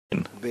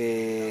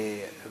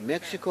In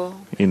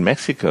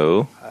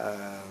Mexico,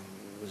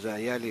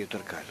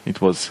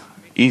 it was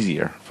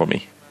easier for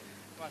me.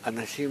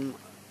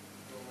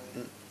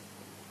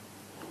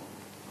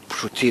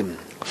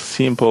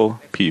 Simple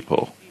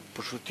people.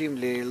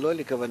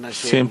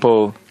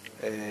 Simple,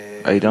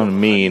 I don't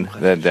mean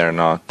that they're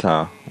not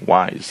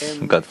wise,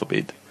 God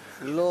forbid.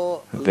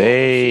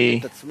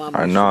 They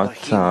are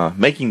not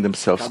making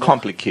themselves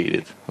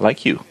complicated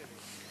like you.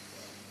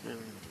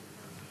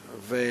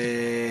 And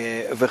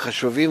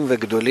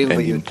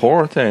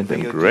important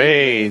and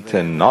great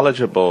and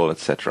knowledgeable,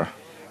 etc.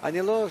 I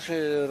don't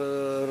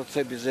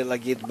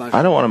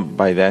want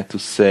by that to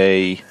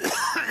say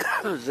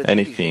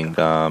anything.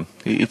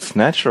 It's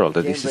natural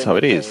that this is how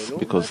it is,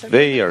 because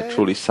they are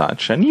truly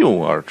such and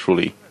you are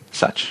truly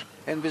such.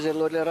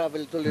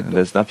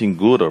 There's nothing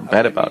good or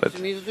bad about it.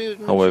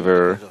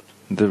 However,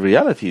 the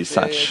reality is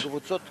such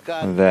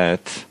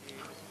that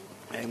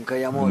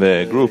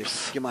the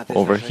groups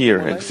over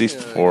here exist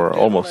for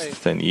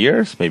almost 10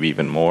 years, maybe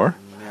even more,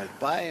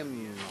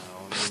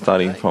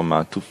 starting from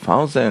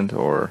 2000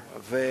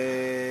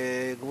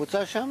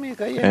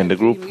 and the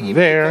group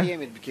there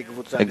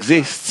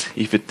exists,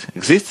 if it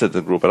exists as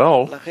a group at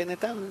all.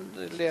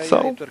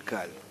 So,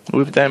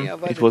 with them,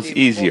 it was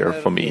easier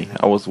for me.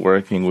 I was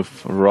working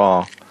with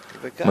raw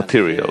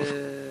materials.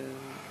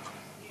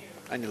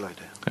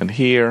 And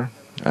here,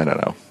 I don't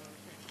know.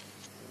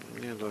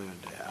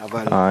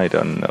 I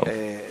don't know.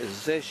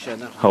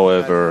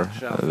 However,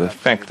 the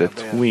fact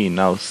that we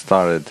now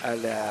started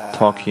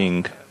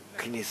talking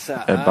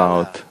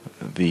about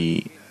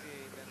the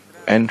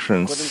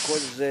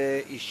entrance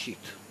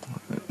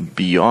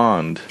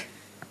beyond,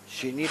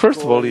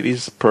 first of all, it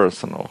is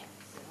personal.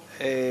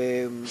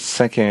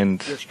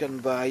 Second,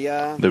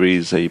 there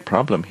is a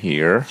problem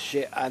here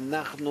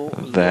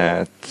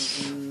that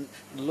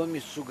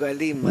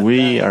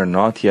we are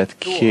not yet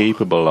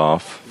capable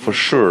of, for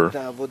sure,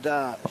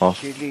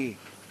 of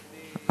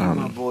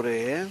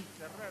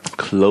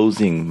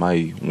closing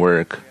my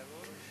work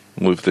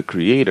with the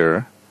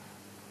Creator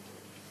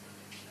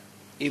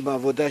with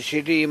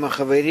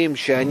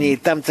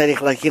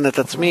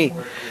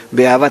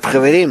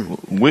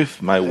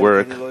my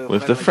work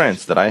with the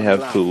friends, that I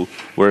have to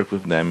work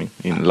with them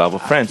in love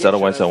of friends,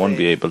 otherwise I won't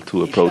be able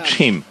to approach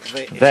Him.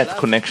 That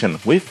connection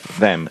with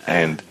them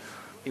and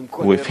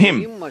with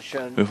Him,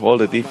 with all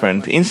the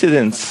different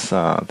incidents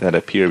that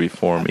appear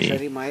before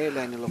me,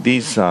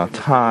 these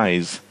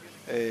ties,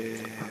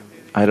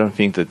 I don't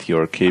think that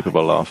you're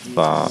capable of.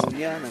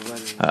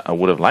 I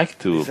would have liked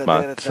to,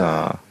 but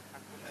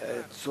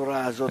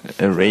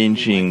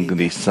arranging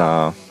this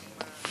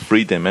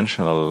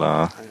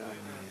three-dimensional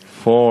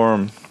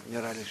form,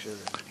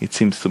 it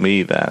seems to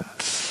me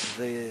that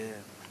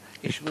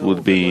it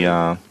would be,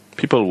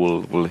 people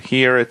will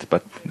hear it,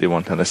 but they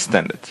won't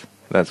understand it.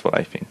 That's what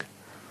I think.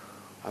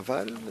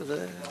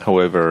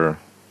 However,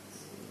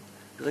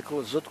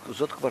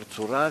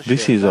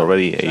 this is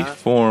already a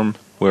form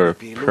where a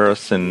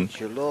person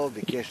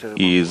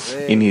is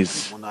in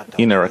his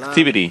inner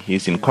activity,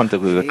 he's in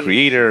contact with the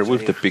Creator,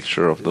 with the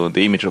picture of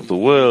the image of the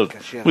world,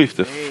 with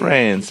the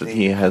friends, that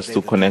he has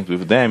to connect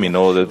with them in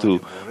order to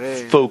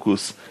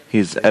focus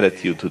his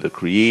attitude to the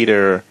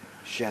Creator,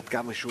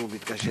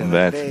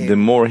 that the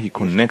more he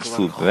connects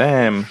to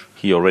them,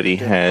 he already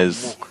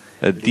has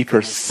a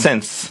deeper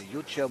sense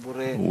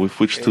with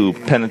which to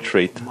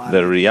penetrate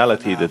the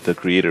reality that the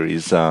Creator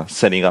is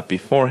setting up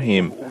before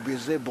him.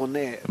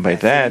 By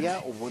that,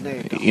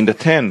 in the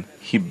 10,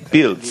 he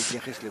builds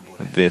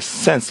the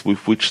sense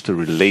with which to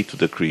relate to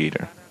the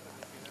Creator.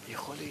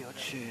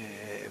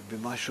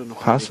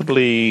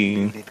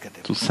 Possibly,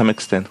 to some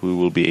extent, we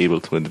will be able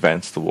to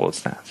advance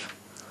towards that.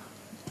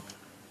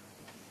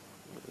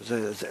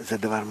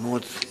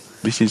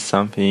 This is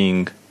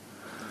something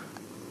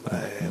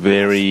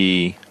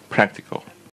very practical.